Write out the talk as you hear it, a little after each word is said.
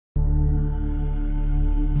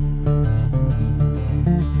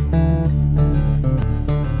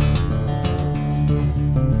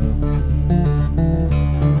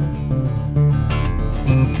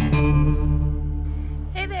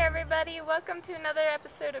welcome to another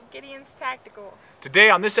episode of Gideon's Tactical. Today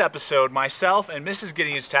on this episode, myself and Mrs.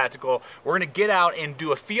 Gideon's Tactical, we're going to get out and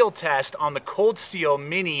do a field test on the Cold Steel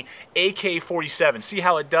Mini AK-47. See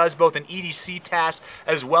how it does both an EDC task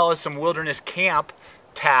as well as some wilderness camp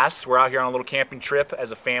tasks. We're out here on a little camping trip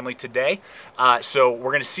as a family today. So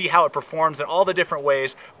we're going to see how it performs in all the different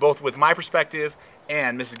ways, both with my perspective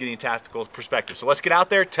and Mrs. Gideon Tactical's perspective. So let's get out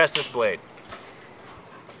there, test this blade.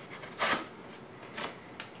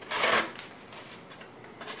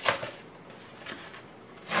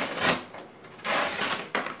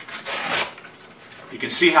 You can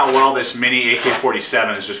see how well this mini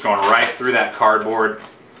AK-47 is just going right through that cardboard.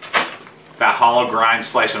 That hollow grind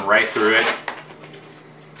slicing right through it.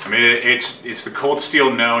 I mean, it's the Cold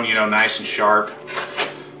Steel known, you know, nice and sharp.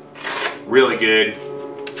 Really good.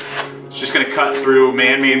 It's just going to cut through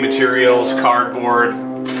man-made materials, cardboard,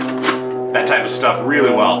 that type of stuff really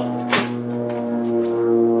well.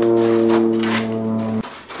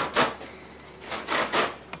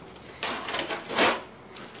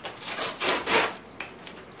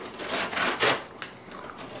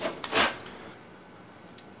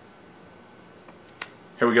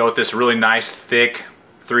 Here we go with this really nice, thick,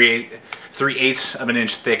 3/8 of an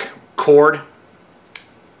inch thick cord.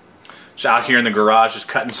 Just out here in the garage, just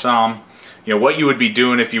cutting some. You know, what you would be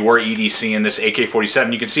doing if you were EDC in this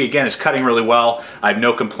AK-47. You can see, again, it's cutting really well. I have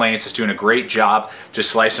no complaints. It's doing a great job,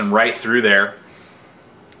 just slicing right through there.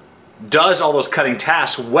 Does all those cutting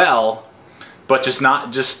tasks well, but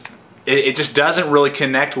it just doesn't really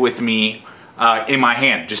connect with me in my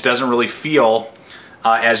hand. Just doesn't really feel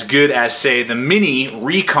as good as, say, the Mini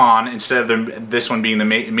Recon, instead of this one being the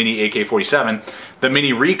Mini AK-47. The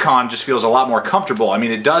Mini Recon just feels a lot more comfortable. I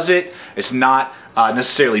mean, it does it. It's not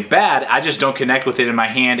necessarily bad. I just don't connect with it in my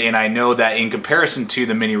hand, and I know that in comparison to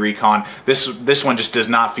the Mini Recon, this one just does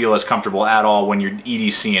not feel as comfortable at all when you're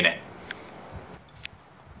EDCing it.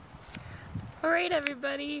 Alright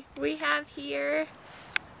everybody, we have here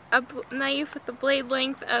a knife with a blade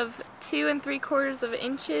length of 2 3/4 of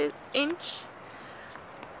an inch.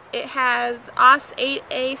 It has AUS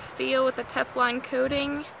 8A steel with a Teflon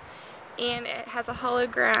coating, and it has a hollow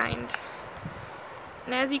grind.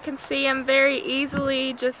 And as you can see, I'm very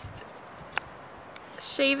easily just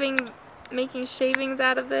making shavings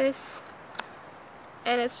out of this,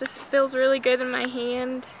 and it just feels really good in my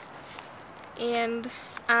hand, and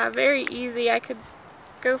very easy. I could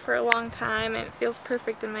go for a long time, and it feels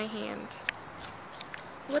perfect in my hand.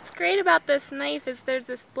 What's great about this knife is there's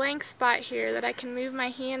this blank spot here that I can move my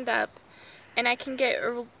hand up, and I can get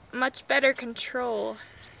much better control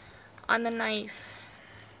on the knife.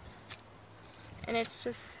 And it's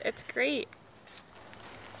great.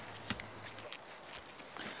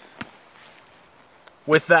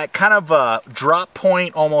 With that kind of drop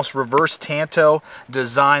point, almost reverse tanto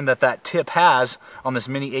design that tip has on this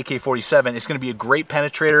Mini AK-47, it's going to be a great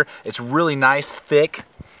penetrator. It's really nice, thick,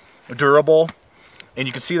 durable. And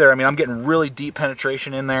you can see there, I mean, I'm getting really deep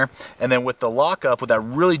penetration in there. And then with the lockup, with that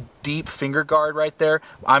really deep finger guard right there,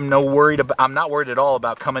 I'm not worried at all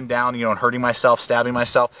about coming down, you know, and hurting myself, stabbing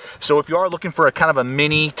myself. So if you are looking for a kind of a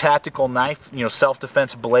mini tactical knife, you know,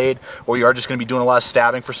 self-defense blade, or you are just going to be doing a lot of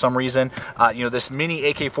stabbing for some reason, you know, this Mini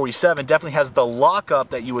AK-47 definitely has the lockup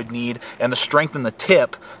that you would need and the strength in the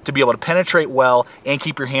tip to be able to penetrate well and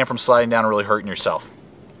keep your hand from sliding down and really hurting yourself.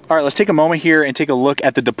 All right, let's take a moment here and take a look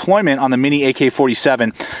at the deployment on the Mini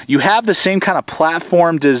AK-47. You have the same kind of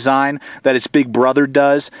platform design that its big brother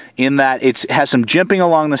does, in that it has some jimping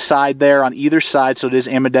along the side there on either side, so it is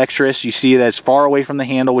ambidextrous. You see that it's far away from the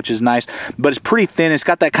handle, which is nice, but it's pretty thin. It's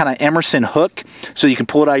got that kind of Emerson hook, so you can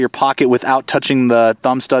pull it out of your pocket without touching the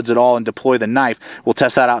thumb studs at all and deploy the knife. We'll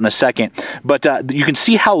test that out in a second. But you can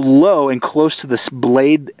see how low and close to this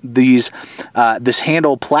blade this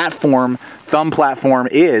handle platform, thumb platform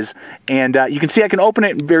is, and you can see I can open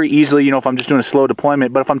it very easily, you know, if I'm just doing a slow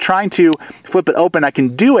deployment. But if I'm trying to flip it open, I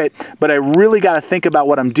can do it, but I really got to think about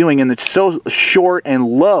what I'm doing, and it's so short and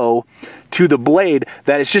low to the blade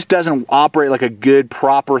that it just doesn't operate like a good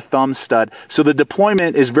proper thumb stud. So the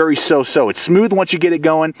deployment is very so-so. It's smooth once you get it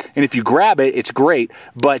going, and if you grab it, it's great,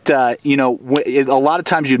 but you know, a lot of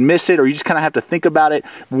times you'd miss it, or you just kind of have to think about it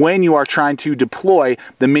when you are trying to deploy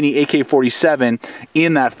the Mini AK-47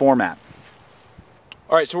 in that format.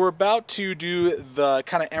 All right, so we're about to do the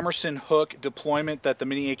kind of Emerson hook deployment that the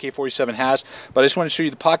Mini AK-47 has, but I just want to show you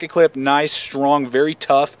the pocket clip. Nice, strong, very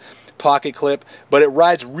tough pocket clip, but it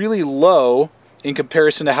rides really low in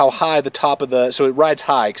comparison to how high the top of the, so it rides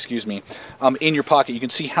high, excuse me, in your pocket. You can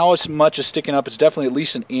see how much is sticking up. It's definitely at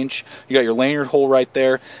least an inch. You got your lanyard hole right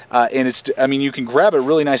there, and it's, I mean, you can grab it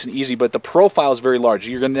really nice and easy, but the profile is very large.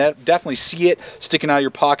 You're going to definitely see it sticking out of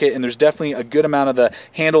your pocket, and there's definitely a good amount of the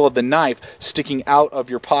handle of the knife sticking out of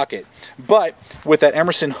your pocket. But with that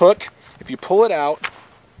Emerson hook, if you pull it out,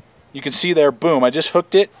 you can see there, boom, I just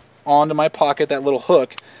hooked it onto my pocket, that little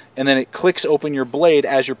hook, and then it clicks open your blade.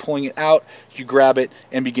 As you're pulling it out, you grab it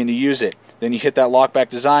and begin to use it. Then you hit that lockback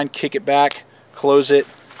design, kick it back, close it,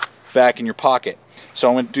 back in your pocket. So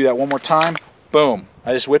I'm going to do that one more time. Boom.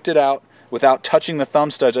 I just whipped it out without touching the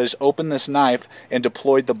thumb studs. I just opened this knife and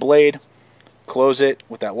deployed the blade, close it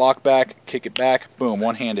with that lockback, kick it back, boom,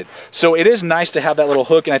 one-handed. So it is nice to have that little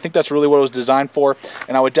hook, and I think that's really what it was designed for.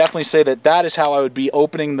 And I would definitely say that that is how I would be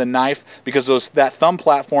opening the knife, because that thumb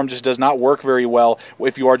platform just does not work very well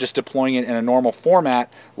if you are just deploying it in a normal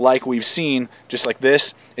format like we've seen, just like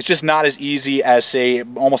this. It's just not as easy as, say,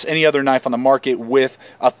 almost any other knife on the market with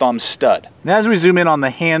a thumb stud. And as we zoom in on the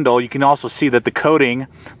handle, you can also see that the coating,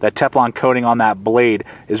 that Teflon coating on that blade,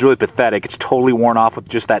 is really pathetic. It's totally worn off with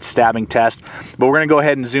just that stabbing test. But we're going to go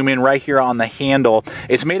ahead and zoom in right here on the handle.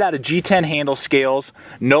 It's made out of G10 handle scales,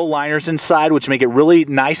 no liners inside, which make it really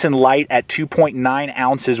nice and light at 2.9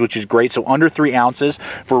 ounces, which is great. So under 3 ounces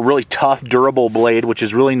for a really tough, durable blade, which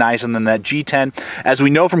is really nice. And then that G10, as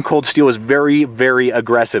we know from cold steel, is very, very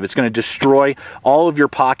aggressive. It's going to destroy all of your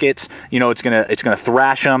pockets. You know, it's going to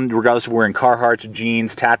thrash them, regardless if we're wearing Carhartts,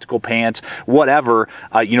 jeans, tactical pants, whatever.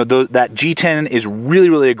 You know, that G10 is really,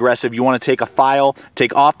 really aggressive. You want to take a file,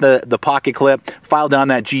 take off the pocket clip, file down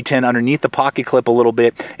that G10 underneath the pocket clip a little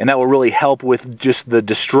bit, and that will really help with just the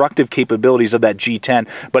destructive capabilities of that G10.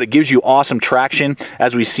 But it gives you awesome traction,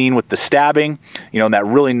 as we've seen with the stabbing, you know, and that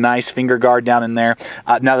really nice finger guard down in there.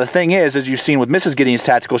 Now the thing is, as you've seen with Mrs. Gideon's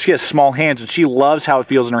Tactical, she has small hands and she loves how it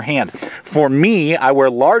feels in her hand. For me, I wear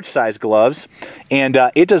large size gloves, and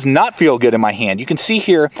it does not feel good in my hand. You can see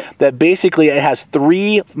here that basically it has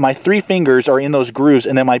my three fingers are in those grooves,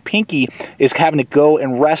 and then my pinky is having to go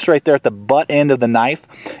and rest right there at the butt end of the knife.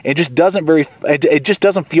 It just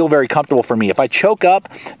doesn't feel very comfortable for me. If I choke up,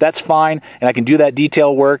 that's fine, and I can do that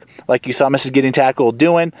detail work like you saw Mrs. Gideon Tactical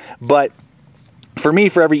doing, but for me,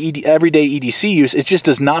 for everyday EDC use, it just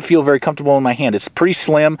does not feel very comfortable in my hand. It's pretty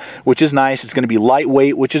slim, which is nice. It's going to be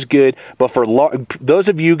lightweight, which is good. But for those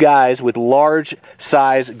of you guys with large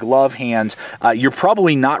size glove hands, you're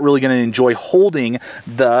probably not really going to enjoy holding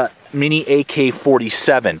the Mini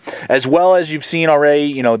AK-47. As well as you've seen already,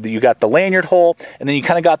 you know, you got the lanyard hole, and then you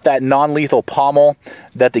kind of got that non-lethal pommel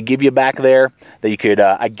that they give you back there that you could,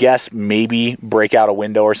 I guess, maybe break out a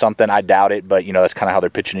window or something. I doubt it, but, you know, that's kind of how they're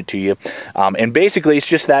pitching it to you. And basically, it's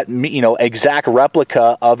just that, you know, exact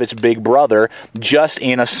replica of its big brother, just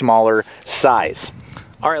in a smaller size.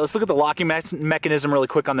 All right, let's look at the locking mechanism really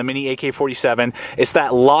quick on the Mini AK-47. It's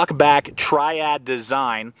that lock-back triad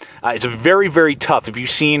design. It's very, very tough. If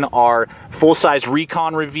you've seen our full-size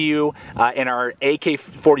Recon review and our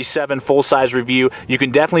AK-47 full-size review, you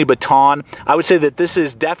can definitely baton. I would say that this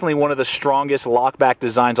is definitely one of the strongest lock-back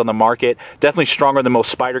designs on the market. Definitely stronger than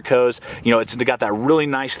most Spydercos. You know, it's got that really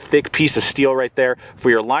nice thick piece of steel right there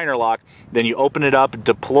for your liner lock. Then you open it up, it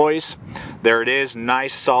deploys. There it is,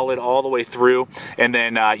 nice, solid all the way through. And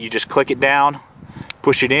then you just click it down,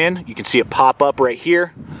 push it in. You can see it pop up right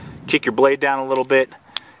here. Kick your blade down a little bit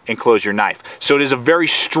and close your knife. So it is a very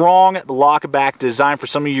strong lock-back design. For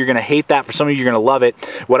some of you, you're going to hate that. For some of you, you're going to love it.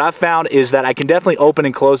 What I've found is that I can definitely open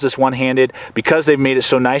and close this one-handed because they've made it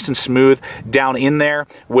so nice and smooth down in there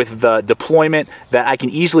with the deployment that I can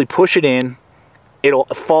easily push it in. It'll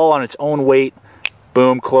fall on its own weight.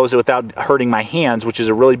 Boom, close it without hurting my hands, which is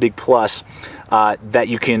a really big plus, that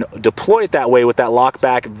you can deploy it that way with that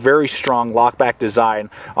lockback, very strong lockback design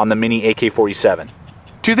on the Mini AK-47.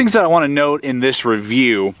 Two things that I want to note in this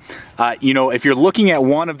review. You know, if you're looking at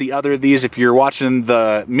one of the other of these, if you're watching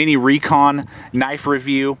the Mini Recon knife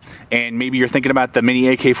review and maybe you're thinking about the Mini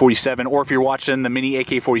AK-47, or if you're watching the Mini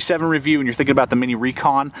AK-47 review and you're thinking about the Mini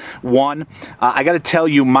Recon 1, I got to tell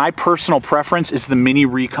you, my personal preference is the Mini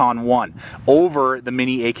Recon 1 over the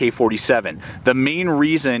Mini AK-47. The main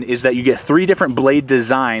reason is that you get 3 different blade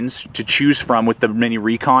designs to choose from with the Mini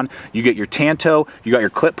Recon. You get your Tanto, you got your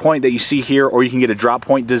clip point that you see here, or you can get a drop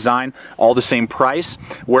point design, all the same price.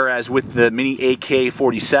 Whereas with the Mini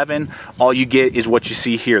AK-47, all you get is what you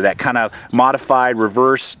see here, that kind of modified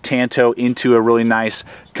reverse Tanto into a really nice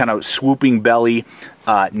kind of swooping belly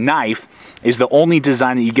knife is the only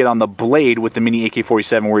design that you get on the blade with the Mini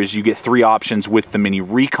AK-47, whereas you get 3 options with the Mini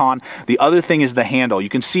Recon. The other thing is the handle. You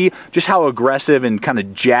can see just how aggressive and kind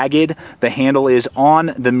of jagged the handle is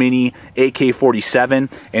on the Mini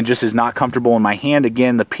AK-47, and just is not comfortable in my hand.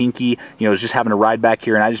 Again, the pinky, you know, is just having to ride back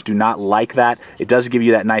here, and I just do not like that. It does give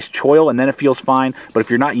you that nice choil, and then it feels fine, but if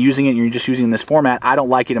you're not using it and you're just using this format, I don't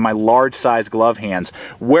like it in my large size glove hands.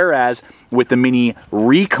 Whereas with the Mini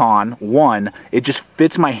Recon 1, it just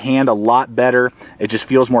fits my hand a lot better. It just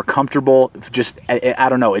feels more comfortable. Just, I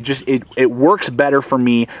don't know, it works better for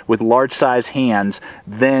me with large size hands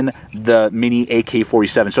than the Mini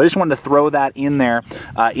AK-47. So I just wanted to throw that in there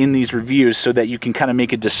in these reviews so that you can kind of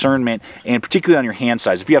make a discernment, and particularly on your hand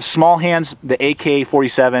size. If you have small hands, the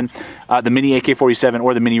AK-47, the Mini AK-47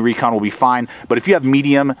 or the Mini Recon will be fine. But if you have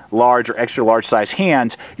medium, large, or extra large size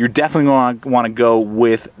hands, you're definitely going to want to go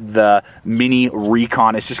with the Mini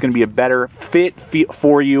Recon. It's just going to be a better fit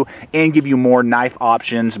for you and give you more knife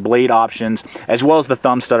options, blade options, as well as the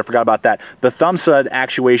thumb stud. I forgot about that. The thumb stud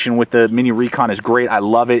actuation with the Mini Recon is great. I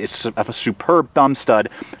love it. It's a superb thumb stud,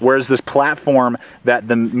 whereas this platform that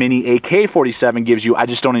the Mini AK-47 gives you, I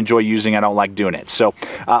just don't enjoy using. I don't like doing it. So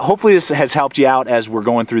hopefully this has helped you out as we're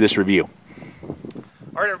going through this review.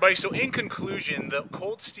 All right, everybody, so in conclusion, the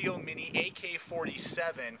Cold Steel Mini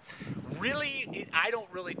AK-47, really, I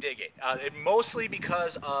don't really dig it. Mostly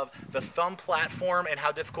because of the thumb platform and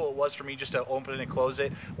how difficult it was for me just to open it and close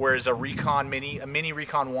it, whereas a Mini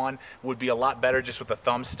Recon 1 would be a lot better just with a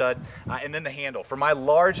thumb stud. And then the handle. For my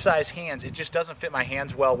large size hands, it just doesn't fit my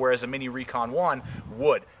hands well, whereas a Mini Recon 1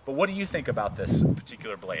 would. But what do you think about this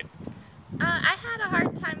particular blade? I had a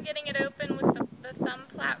hard time getting it open with the thumb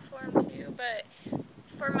platform too, but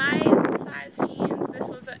for my size hands, this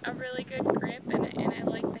was a really good grip, and I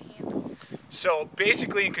like the handle. So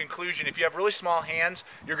basically, in conclusion, if you have really small hands,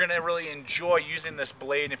 you're going to really enjoy using this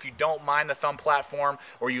blade. If you don't mind the thumb platform,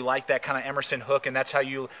 or you like that kind of Emerson hook, and that's how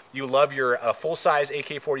you love your full-size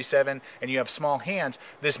AK-47, and you have small hands,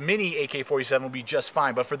 this Mini AK-47 will be just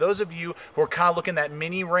fine. But for those of you who are kind of looking that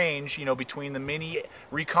mini range, you know, between the Mini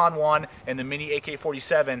Recon 1 and the Mini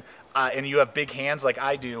AK-47, and you have big hands like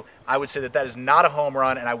I do, I would say that that is not a home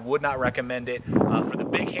run, and I would not recommend it. For the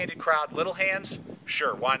big-handed crowd, little hands,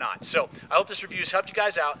 sure, why not? So I hope this review has helped you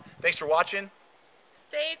guys out. Thanks for watching.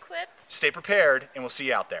 Stay equipped. Stay prepared, and we'll see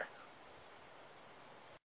you out there.